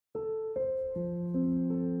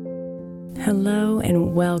Hello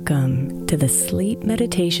and welcome to the Sleep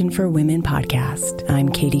Meditation for Women podcast. I'm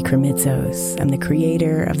Katie Kremitzos. I'm the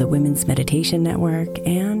creator of the Women's Meditation Network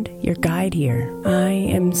and your guide here. I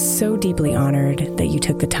am so deeply honored that you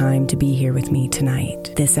took the time to be here with me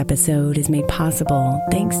tonight. This episode is made possible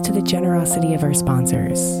thanks to the generosity of our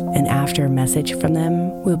sponsors. And after a message from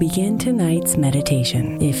them, we'll begin tonight's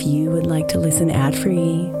meditation. If you would like to listen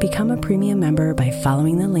ad-free, become a premium member by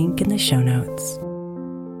following the link in the show notes.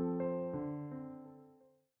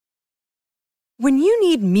 When you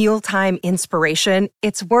need mealtime inspiration,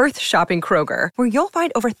 it's worth shopping Kroger, where you'll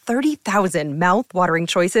find over 30,000 mouth-watering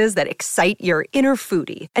choices that excite your inner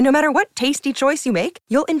foodie. And no matter what tasty choice you make,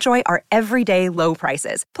 you'll enjoy our everyday low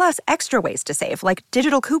prices, plus extra ways to save, like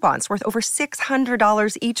digital coupons worth over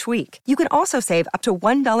 $600 each week. You can also save up to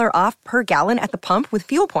 $1 off per gallon at the pump with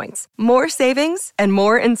fuel points. More savings and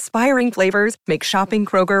more inspiring flavors make shopping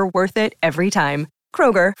Kroger worth it every time.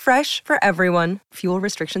 Kroger, fresh for everyone. Fuel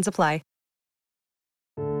restrictions apply.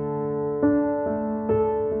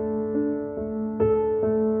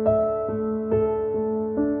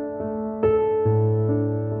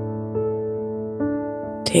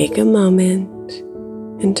 Take a moment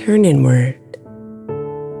and turn inward,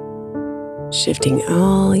 shifting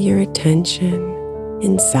all your attention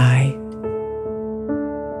inside.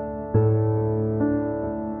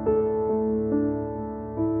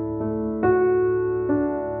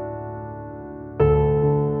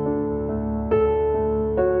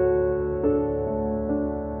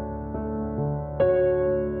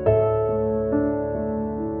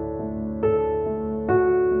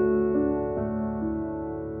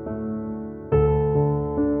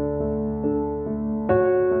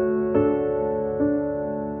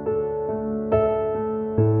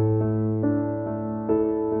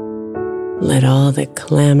 Let all the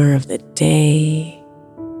clamor of the day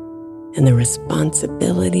and the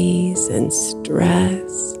responsibilities and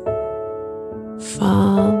stress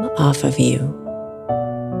fall off of you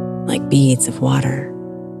like beads of water,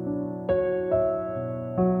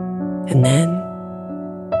 and then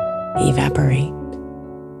evaporate.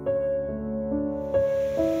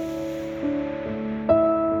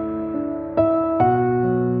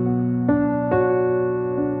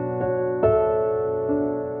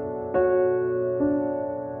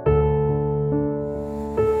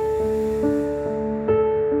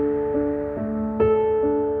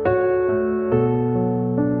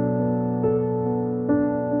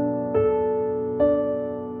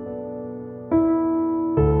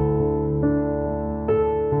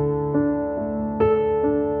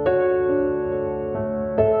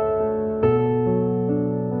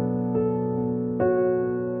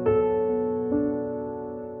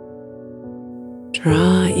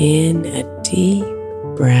 Draw in a deep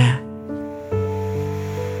breath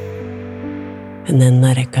and then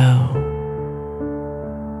let it go,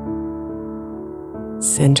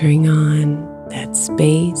 centering on that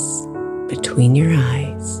space between your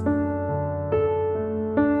eyes.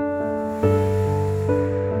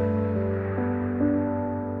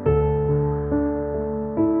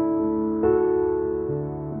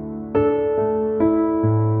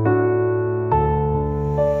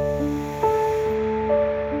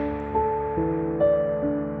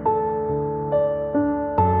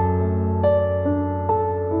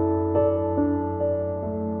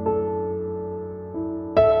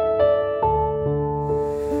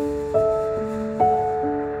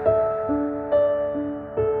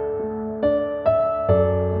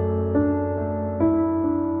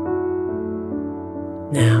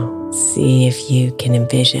 Now, see if you can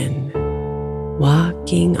envision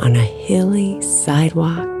walking on a hilly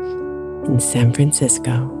sidewalk in San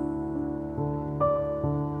Francisco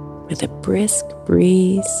with a brisk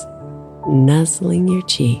breeze nuzzling your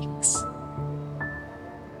cheeks.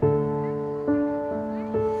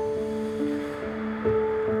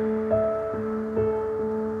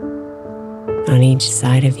 On each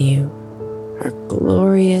side of you are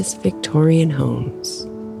glorious Victorian homes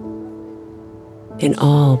in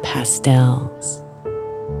all pastels,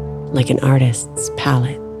 like an artist's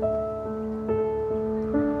palette.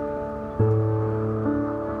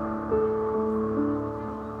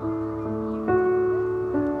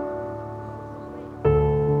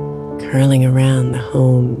 Curling around the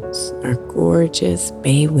homes are gorgeous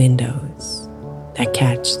bay windows that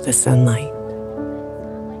catch the sunlight,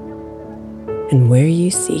 and where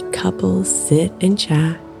you see couples sit and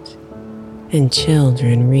chat and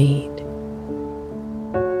children read.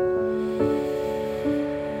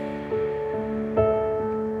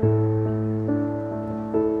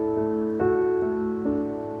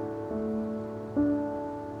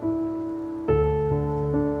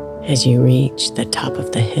 As you reach the top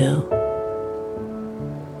of the hill,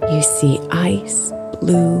 You see ice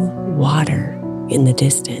blue water in the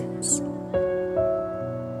distance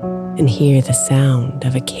and hear the sound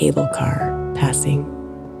of a cable car passing.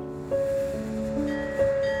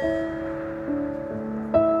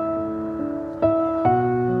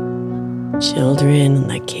 Children in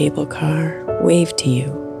the cable car wave to you,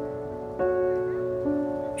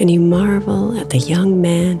 and you marvel at the young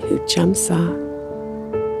man who jumps off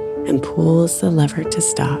and pulls the lever to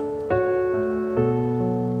stop.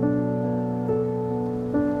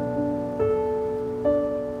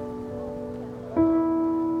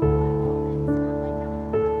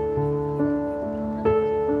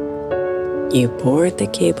 You board the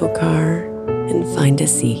cable car and find a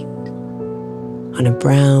seat on a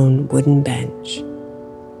brown wooden bench,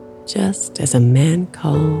 just as a man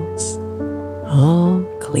calls, "All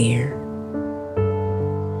clear."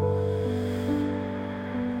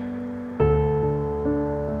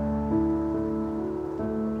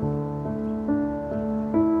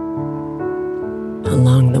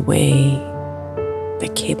 Along the way, the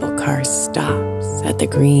cable car stops at the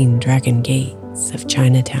Green Dragon gates of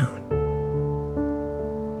Chinatown,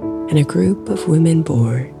 and a group of women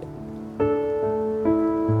board.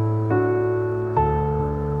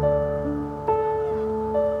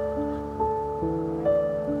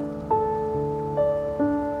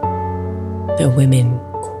 The women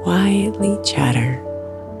quietly chatter,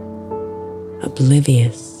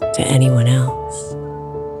 oblivious to anyone else.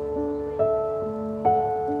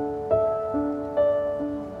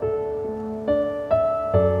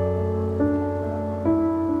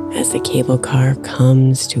 As the cable car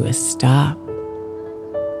comes to a stop,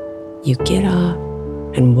 you get off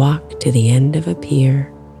and walk to the end of a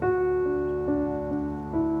pier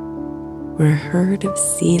where a herd of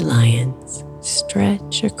sea lions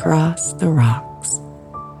stretch across the rocks.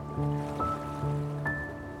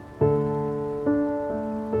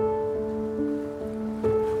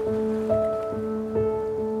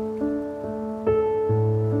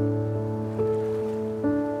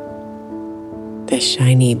 The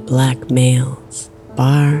shiny black males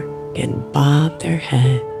bark and bob their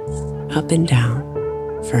heads up and down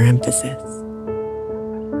for emphasis.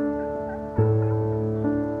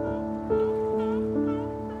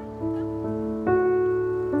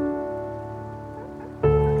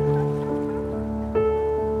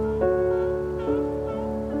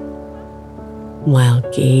 While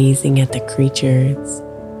gazing at the creatures,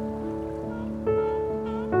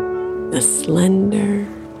 a slender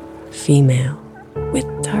female with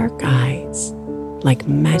dark eyes like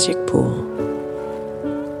magic pool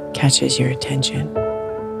catches your attention.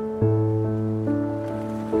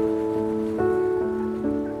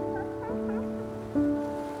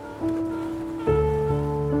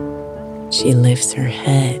 She lifts her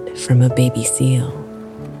head from a baby seal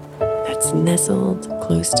that's nestled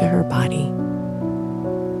close to her body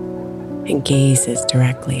and gazes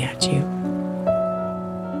directly at you.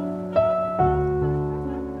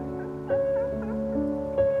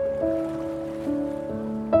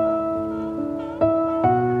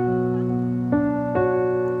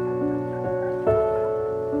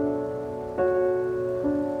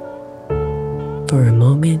 For a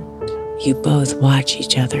moment, you both watch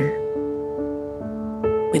each other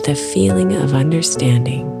with a feeling of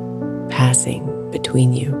understanding passing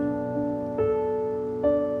between you.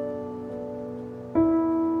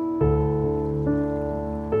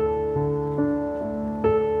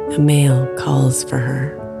 A male calls for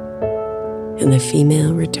her, and the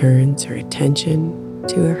female returns her attention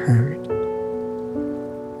to her herd,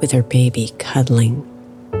 with her baby cuddling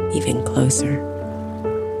even closer.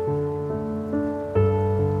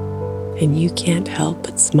 And you can't help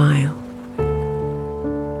but smile.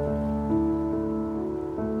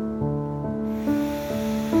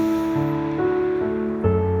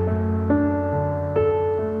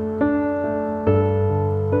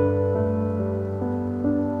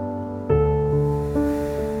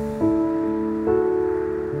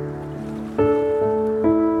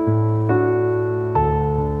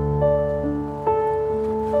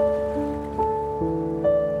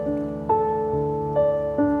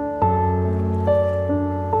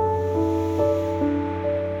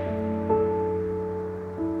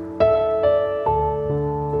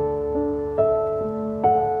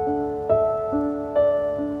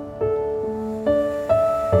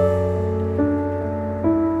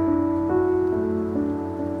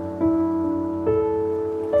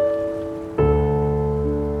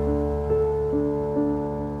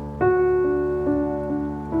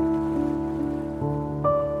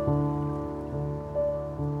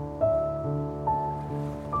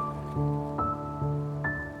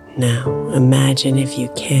 Now imagine, if you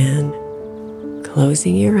can,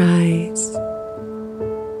 closing your eyes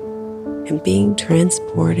and being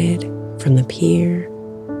transported from the pier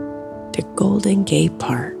to Golden Gate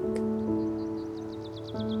Park.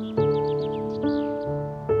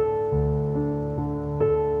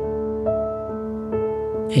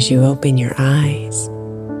 As you open your eyes,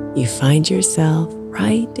 you find yourself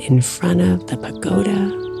right in front of the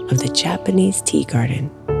pagoda of the Japanese tea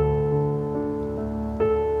garden.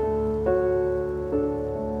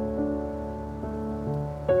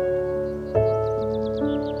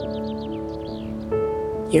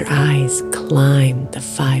 Your eyes climb the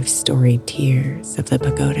 5-storied tiers of the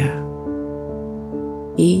pagoda,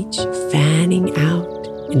 each fanning out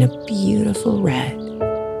in a beautiful red.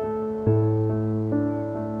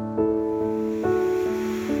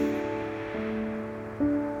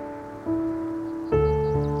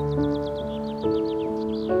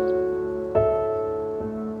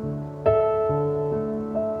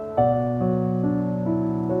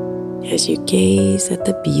 As you gaze at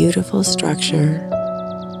the beautiful structure,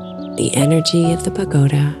 the energy of the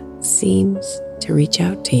pagoda seems to reach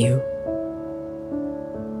out to you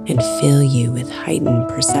and fill you with heightened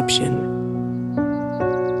perception.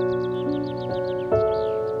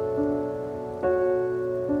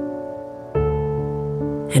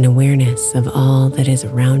 An awareness of all that is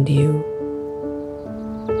around you,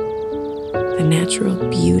 the natural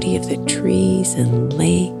beauty of the trees and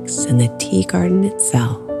lakes and the tea garden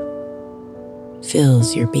itself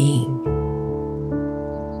fills your being.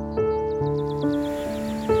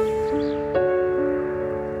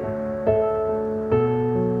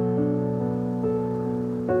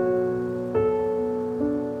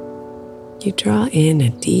 You draw in a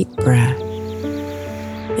deep breath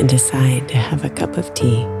and decide to have a cup of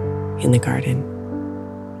tea in the garden,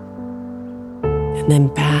 and then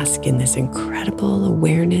bask in this incredible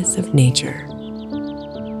awareness of nature.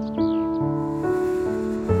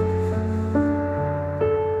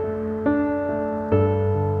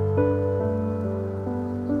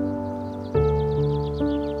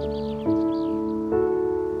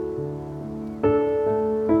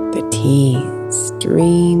 The tea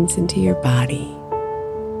streams into your body,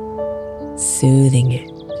 soothing it,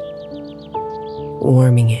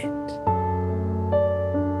 warming it.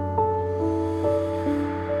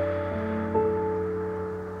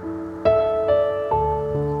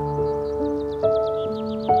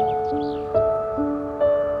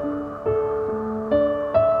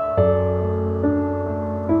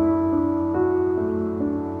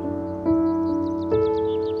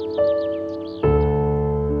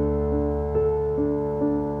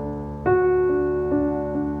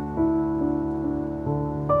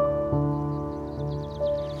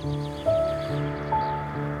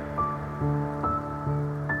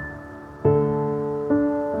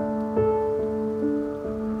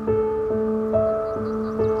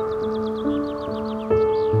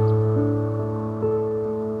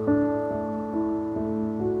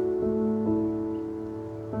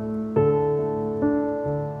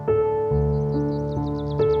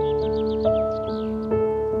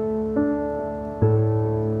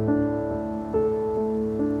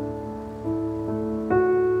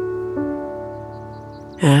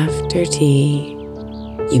 After tea,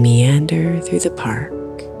 you meander through the park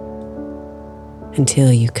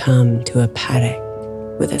until you come to a paddock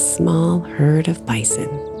with a small herd of bison,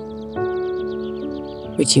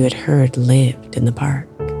 which you had heard lived in the park.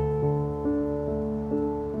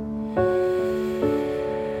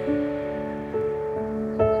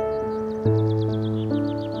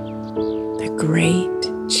 The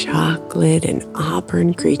great chocolate and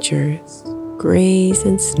auburn creatures graze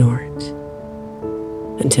and snort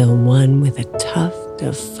until one with a tuft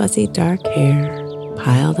of fuzzy dark hair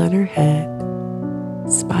piled on her head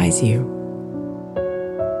spies you.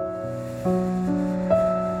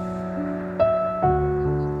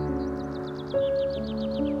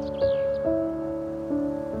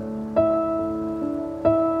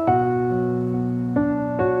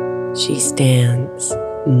 She stands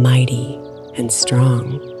mighty and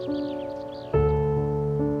strong.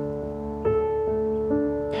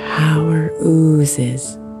 Power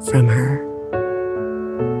oozes from her,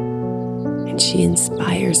 and she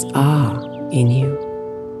inspires awe in you.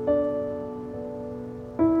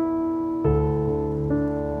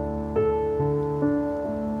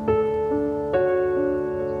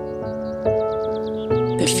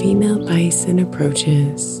 The female bison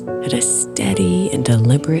approaches at a steady and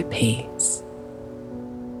deliberate pace,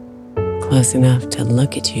 close enough to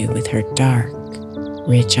look at you with her dark,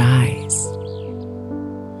 rich eyes.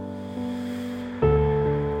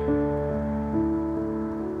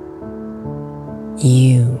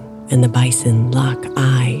 You and the bison lock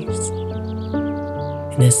eyes,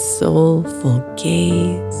 in a soulful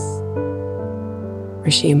gaze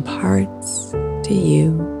where she imparts to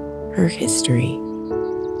you her history.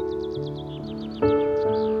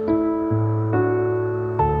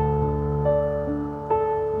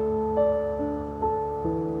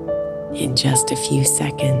 In just a few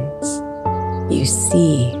seconds, you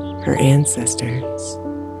see her ancestors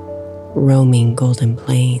roaming golden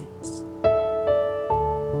plains,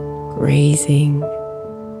 grazing,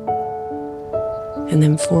 and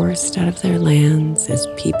then forced out of their lands as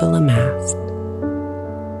people amassed.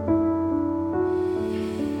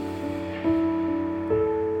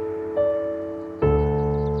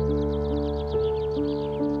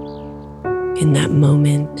 In that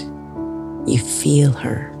moment, you feel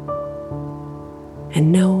her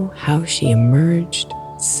and know how she emerged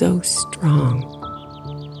so strong,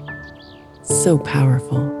 so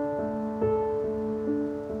powerful.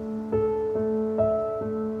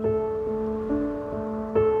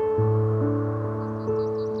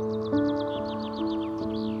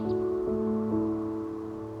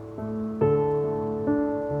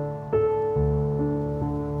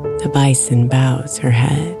 The bison bows her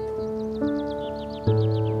head,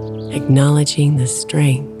 acknowledging the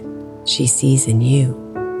strength she sees in you,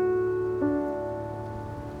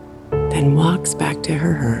 then walks back to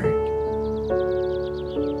her herd.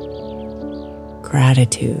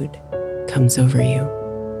 Gratitude comes over you.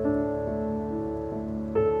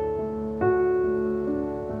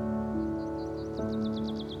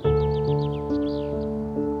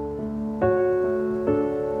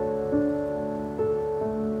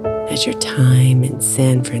 As your time in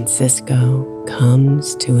San Francisco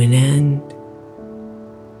comes to an end,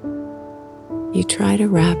 you try to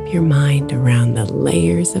wrap your mind around the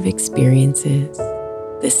layers of experiences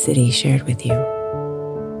the city shared with you.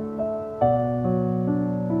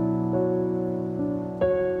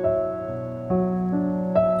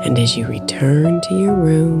 And as you return to your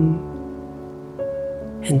room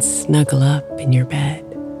and snuggle up in your bed,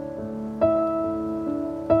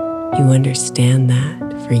 you understand that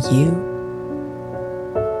for you,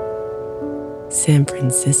 San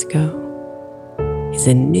Francisco is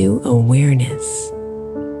a new awareness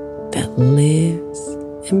that lives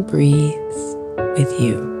and breathes with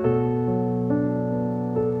you.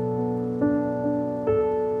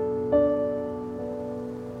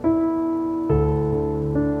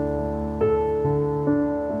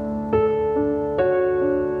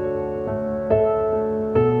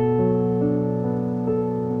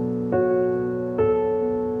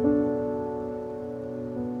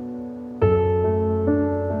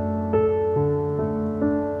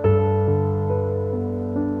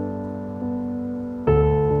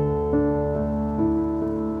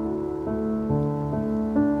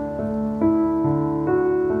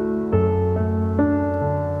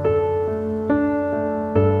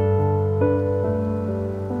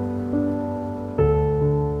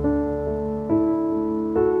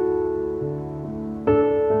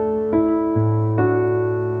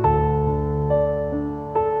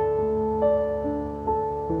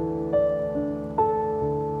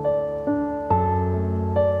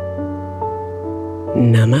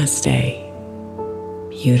 Namaste,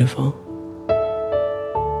 beautiful.